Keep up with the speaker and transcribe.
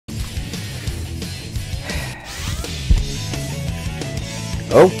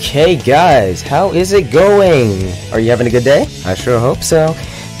Okay guys, how is it going? Are you having a good day? I sure hope so.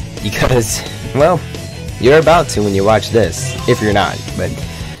 Because, well, you're about to when you watch this. If you're not, but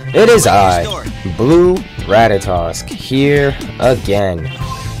it is I, Blue Ratatosk, here again.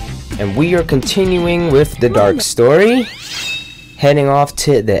 And we are continuing with the dark story, heading off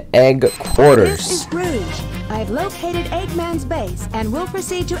to the egg quarters. This is Rouge. I've located Eggman's base and will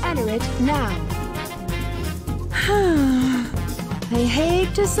proceed to enter it now. I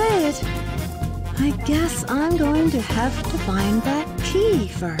hate to say it. I guess I'm going to have to find that key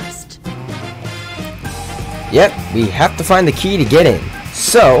first. Yep, we have to find the key to get in.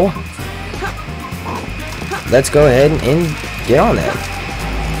 So, let's go ahead and get on that.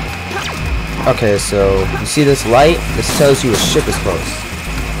 Okay, so you see this light? This tells you a ship is close.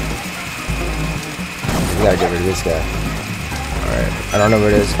 We gotta get rid of this guy. Alright, I don't know where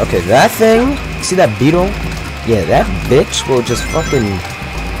it is. Okay, that thing, see that beetle? Yeah, that bitch will just fucking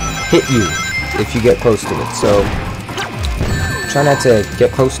hit you if you get close to it. So, try not to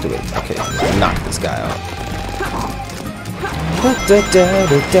get close to it. Okay, knock this guy out.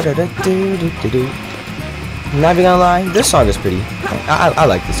 I'm not even gonna lie, this song is pretty. I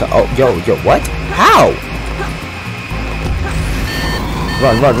like this song. Oh, yo, what? How?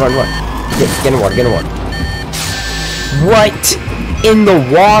 Run. Get in the water, get in the water. What? In the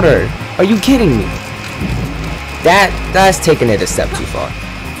water? Are you kidding me? That's taking it a step too far.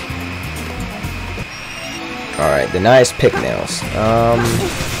 Alright, the nice pick nails.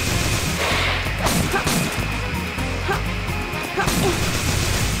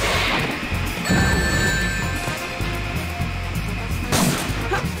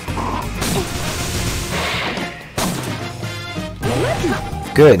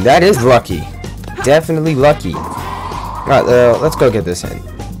 Good, that is lucky. Definitely lucky. Alright, let's go get this in.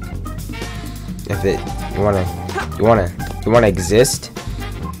 If it you wanna exist?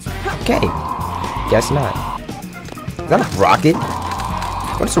 Okay. Guess not. Is that a rocket?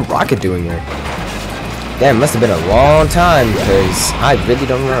 What is a rocket doing here? Damn, must have been a long time because I really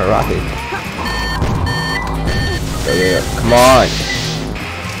don't run a rocket. Yeah, come on.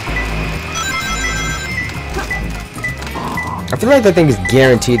 I feel like that thing is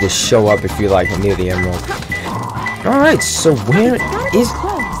guaranteed to show up if you're like near the emerald. Alright, so where is...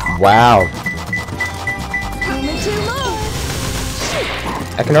 Wow.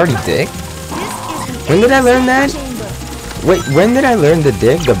 I can already dig? When did I learn that? Wait, when did I learn the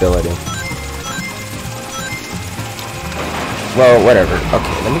dig ability? Well, whatever.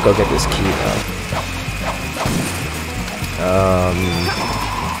 Okay, let me go get this key though.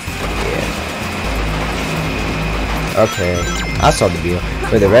 Yeah. Okay, I saw the deal.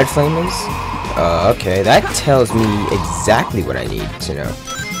 Where the red flame is? Okay, that tells me exactly what I need to know.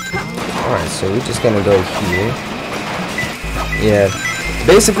 Alright, so we're just gonna go here. Yeah.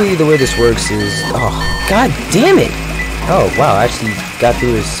 Basically, the way this works is... Oh, god damn it! Oh, wow, I actually got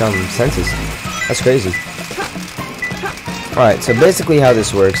through some senses. That's crazy. Alright, so basically how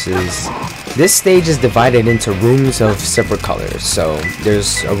this works is... This stage is divided into rooms of separate colors. So,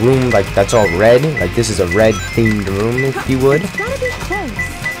 there's a room, like, that's all red. Like, this is a red-themed room, if you would.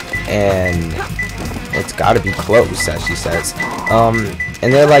 And... It's gotta be close, as she says.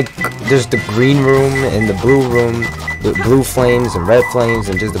 And they're like... There's the green room and the blue room... With blue flames and red flames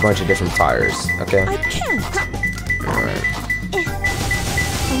and just a bunch of different fires, okay? I can't. Alright.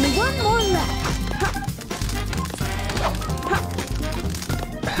 Only one more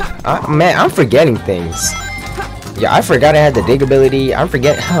left. Man, I'm forgetting things. Yeah, I forgot I had the dig ability. I'm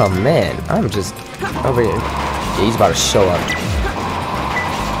forgetting. Oh, man. I'm just over here. Yeah, he's about to show up.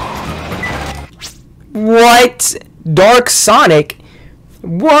 What? Dark Sonic?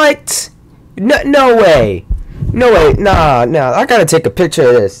 What? No way. No way, nah, I gotta take a picture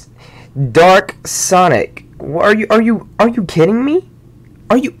of this. Dark Sonic. Are you kidding me?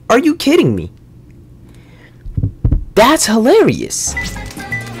 Are you kidding me? That's hilarious.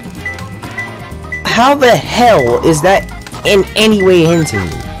 How the hell is that in any way hinting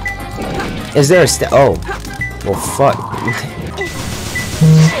me? Is there a oh. Well, fuck.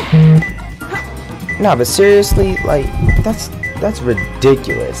 Nah, but seriously, like, that's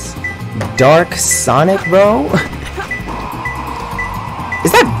ridiculous. Dark Sonic, bro?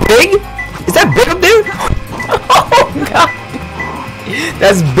 Is that big? Is that big up there? Oh god.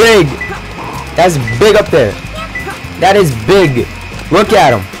 That's big. That's big up there. That is big. Look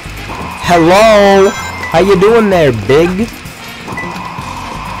at him. Hello. How you doing there, big?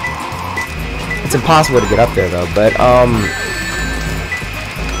 It's impossible to get up there though, but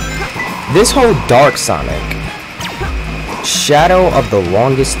this whole Dark Sonic. Shadow of the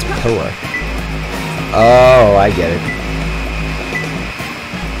longest pillar. Oh, I get it.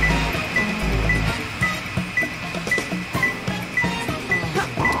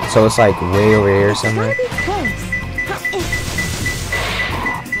 So it's like way over here somewhere. Gotta be close.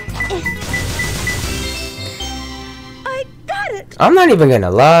 I got it. I'm not even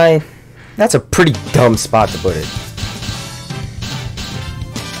gonna lie. That's a pretty dumb spot to put it.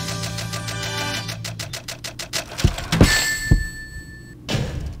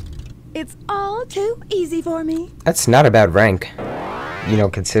 It's all too easy for me. That's not a bad rank, you know,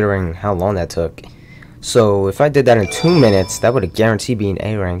 considering how long that took. So if I did that in 2 minutes, that would have guaranteed being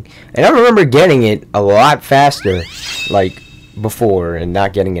A rank. And I remember getting it a lot faster, like before, and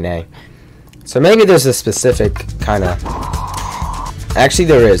not getting an A. So maybe there's a specific kind of... Actually,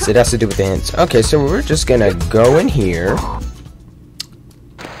 there is. It has to do with the hints. Okay, so we're just gonna go in here.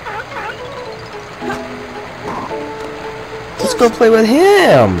 Let's go play with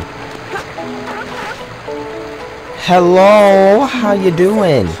him. Hello, how you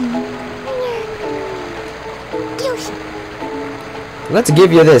doing? Let's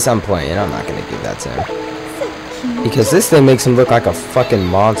give you this. I'm playing. I'm not gonna give that to him because this thing makes him look like a fucking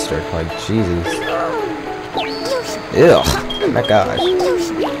monster. Like Jesus. Ew. Oh my gosh.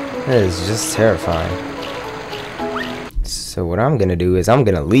 That is just terrifying. So what I'm gonna do is I'm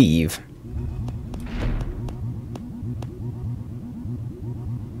gonna leave.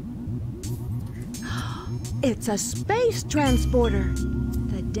 It's a space transporter.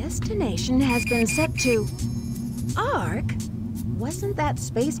 The destination has been set to Ark. Wasn't that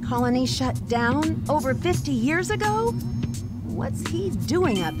space colony shut down over 50 years ago? What's he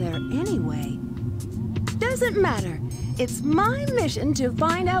doing up there anyway? Doesn't matter. It's my mission to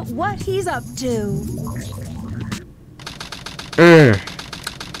find out what he's up to.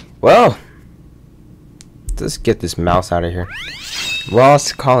 Well, let's get this mouse out of here.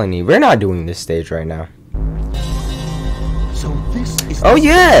 Lost colony. We're not doing this stage right now. So this is Oh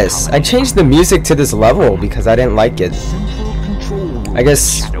yes! I changed the music to this level because I didn't like it. I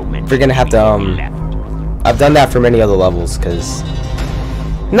guess we're gonna have to, I've done that for many other levels, because...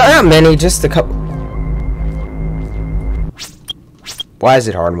 Not many, just a couple... Why is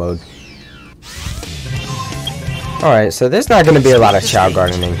it hard mode? Alright, so there's not gonna be a lot of Chao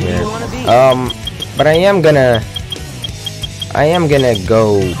gardening here. But I am gonna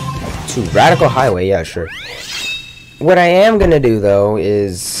go to Radical Highway, yeah, sure. What I am gonna do, though,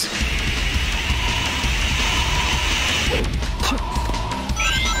 is...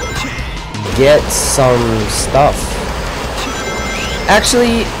 get some stuff.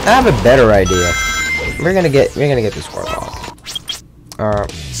 Actually, I have a better idea. We're gonna get this warlock.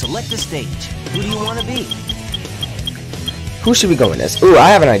 select the stage. Who do you want to be? Who should we go in as? Ooh, I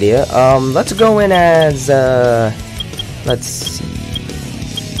have an idea. Let's go in as let's see.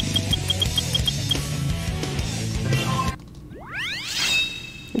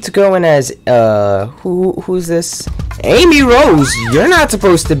 Let's go in as who's this? Amy Rose, you're not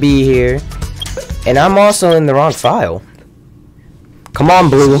supposed to be here. And I'm also in the wrong file. Come on,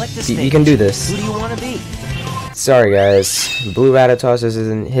 Blue. You can do this. Who do you want to be? Sorry, guys. Blue Ratatoss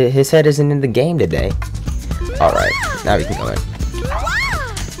isn't. His head isn't in the game today. All right, now we can go in.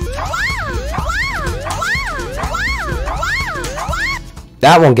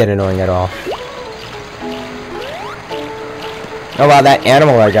 That won't get annoying at all. Oh wow, that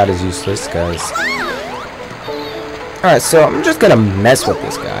animal I got is useless, guys. Alright, so I'm just gonna mess with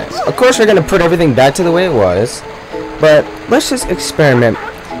this guy. Of course, we're gonna put everything back to the way it was, but let's just experiment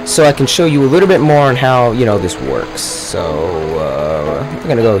so I can show you a little bit more on how, you know, this works. So, we're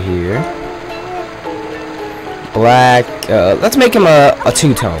gonna go here. Black, let's make him a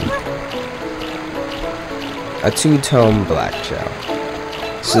two-tone. A two-tone black Chao.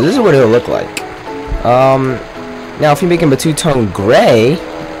 So this is what it'll look like. Now if you make him a two-tone gray,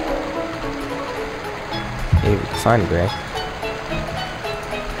 maybe we can find gray.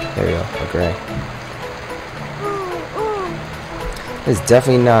 There we go, a gray. It's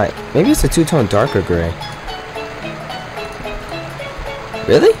definitely not. Maybe it's a two-tone darker gray.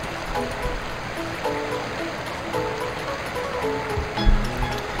 Really?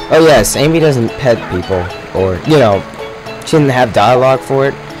 Oh yes, Amy doesn't pet people, or you know, she didn't have dialogue for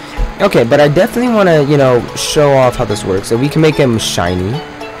it. Okay, but I definitely want to, you know, show off how this works. So we can make him shiny,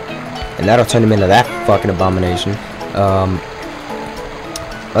 and that'll turn him into that fucking abomination.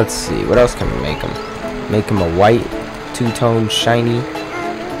 Let's see, what else can we make him? Make him a white, two-tone, shiny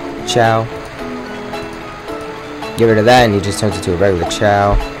Chao. Get rid of that, and he just turns into a regular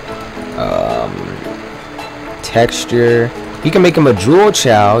Chao. Texture. You can make him a jewel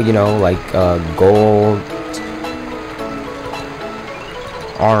Chao, you know, like gold,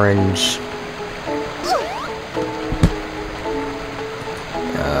 orange,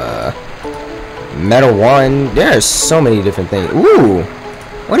 metal one. There are so many different things. Ooh,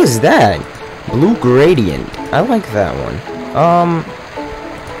 What is that? Blue gradient. I like that one.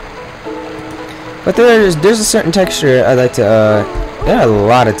 But there's a certain texture I like to, there are a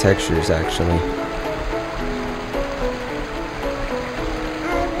lot of textures actually.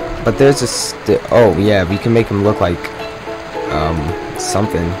 But there's a oh yeah, we can make him look like,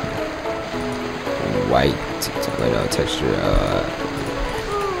 something. White, wait, no, texture,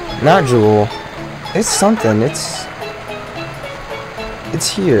 not jewel. It's something, it's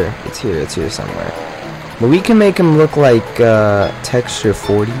here somewhere. But we can make him look like texture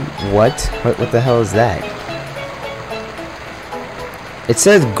 40. What the hell is that? It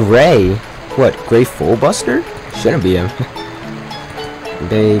says gray. What? Gray full buster? Shouldn't be him.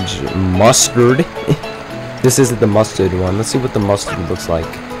 Beige mustard. This isn't the mustard one. Let's see what the mustard looks like.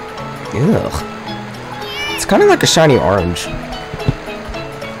 Ugh. It's kind of like a shiny orange.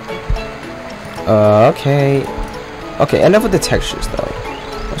 Okay. Okay, enough with the textures though.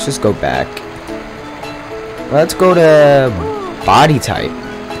 Let's just go back. Let's go to body type.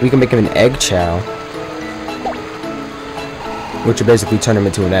 We can make him an egg chow, which will basically turn him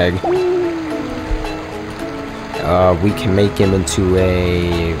into an egg. We can make him into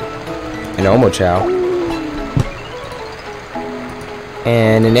an omo chow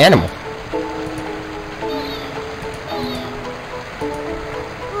and an animal.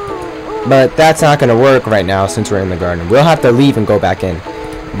 But that's not gonna work right now since we're in the garden. We'll have to leave and go back in,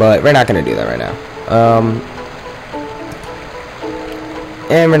 but we're not gonna do that right now.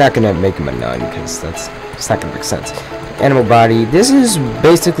 And we're not gonna make him a nun because it's not gonna make sense. Animal body. This is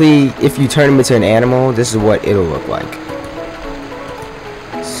basically, if you turn him into an animal, this is what it'll look like.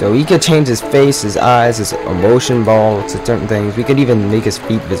 So he could change his face, his eyes, his emotion ball to certain things. We could even make his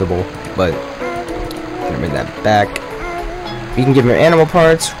feet visible, but I'm gonna bring that back. We can give him animal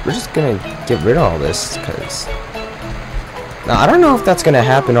parts. We're just gonna get rid of all this because now I don't know if that's gonna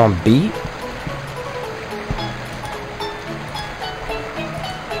happen on beat.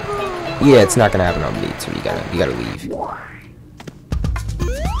 Yeah, it's not gonna happen on beat, so you gotta leave.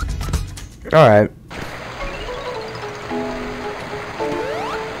 Alright.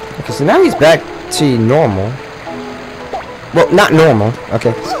 Okay, so now he's back to normal. Well, not normal,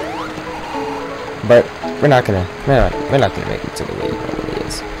 okay. But we're not gonna make him to the way he normally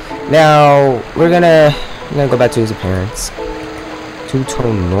is. Now we're gonna go back to his appearance.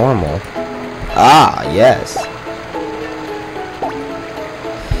 Two-tone normal. Ah, yes.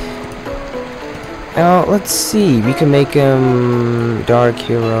 Now, let's see. We can make him dark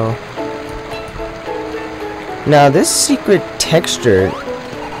hero. Now, this secret texture,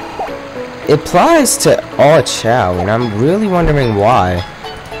 it applies to all Chao, and I'm really wondering why.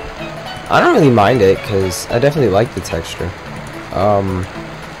 I don't really mind it, because I definitely like the texture.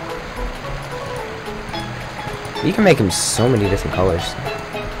 You can make him so many different colors.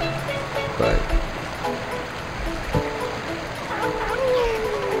 But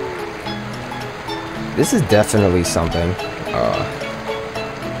this is definitely something.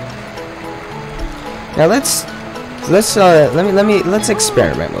 Now let's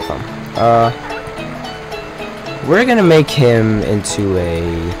experiment with him. We're gonna make him into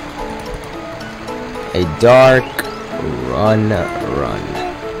a dark run.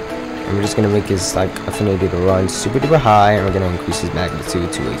 And we're just gonna make his like affinity to run super duper high, and we're gonna increase his magnitude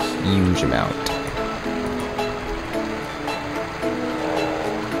to a huge amount.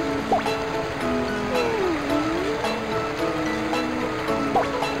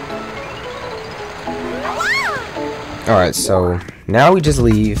 Alright, so now we just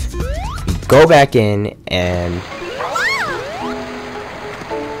leave, we go back in, and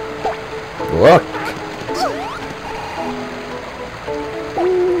look.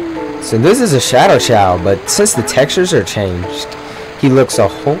 So this is a Shadow Chao, but since the textures are changed, he looks a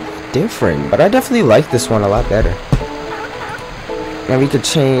whole different. But I definitely like this one a lot better. Now we could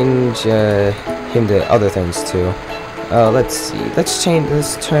change him to other things too. Let's see. Let's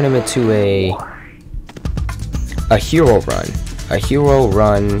turn him into a hero run. A hero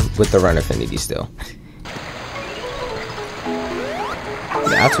run with the run affinity still.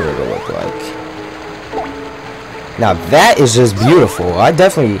 That's what it'll look like. Now that is just beautiful.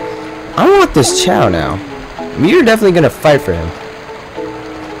 I want this Chao now. We're definitely gonna fight for him.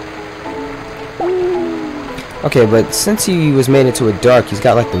 Okay, but since he was made into a dark, he's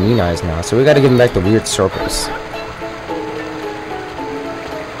got like the mean eyes now, so we gotta give him back the weird circles.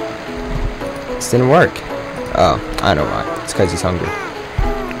 This didn't work. Oh, I know why. It's because he's hungry.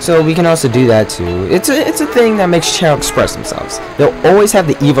 So we can also do that too. It's a thing that makes Chao express themselves. They'll always have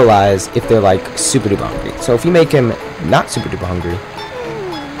the evil eyes if they're like super duper hungry. So if you make him not super duper hungry,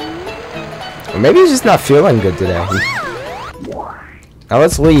 or maybe he's just not feeling good today. Now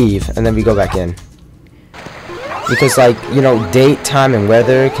let's leave, and then we go back in. Because, like, you know, date, time, and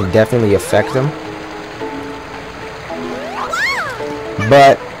weather can definitely affect them.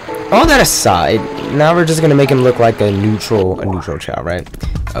 But all that aside, now we're just gonna make him look like a neutral Chao, right?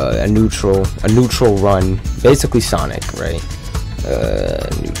 A neutral run, basically Sonic, right?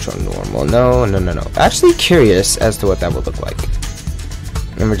 Neutral, normal. No. Actually curious as to what that would look like.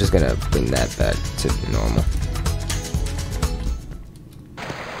 And we're just gonna bring that back to normal.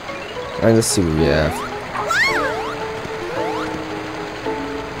 Alright, let's see what we have.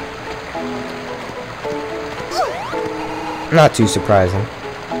 Not too surprising.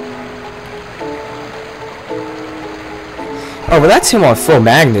 Oh, well, that's him on full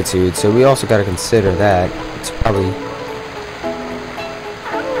magnitude, so we also gotta consider that. It's probably...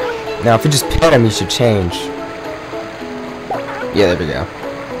 Now, if we just pet him, he should change. Yeah, there we go.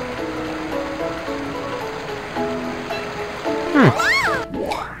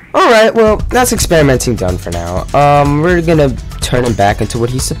 Alright, well, that's experimenting done for now. We're gonna turn him back into what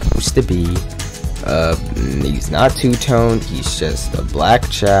he's supposed to be. He's not two-toned, he's just a black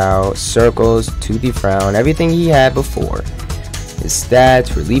Chao, circles, toothy frown, everything he had before. His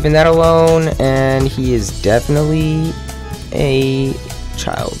stats, we're leaving that alone, and he is definitely a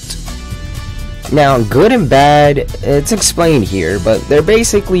child. Now, good and bad, it's explained here, but they're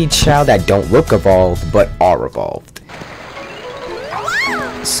basically Chao that don't look evolved, but are evolved.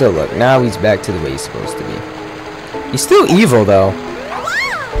 So look, now he's back to the way he's supposed to be. He's still evil, though,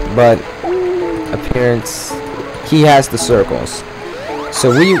 but appearance, he has the circles. So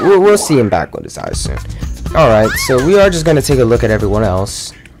we'll see him back with his eyes soon. Alright, so we are just gonna take a look at everyone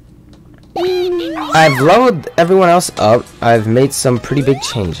else. I've leveled everyone else up. I've made some pretty big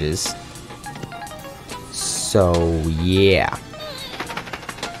changes. So, yeah.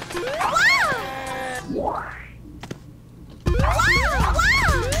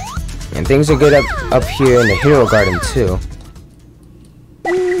 And things are good up here in the Hero Garden, too.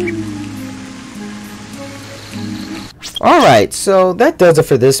 Alright, so that does it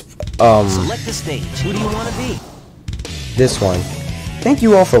for this, Select the stage. Who do you want to be? This one. Thank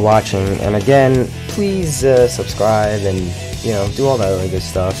you all for watching, and again, please subscribe and, you know, do all that other good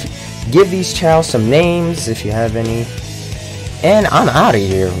stuff. Give these Chao some names if you have any. And I'm out of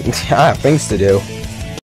here. I have things to do.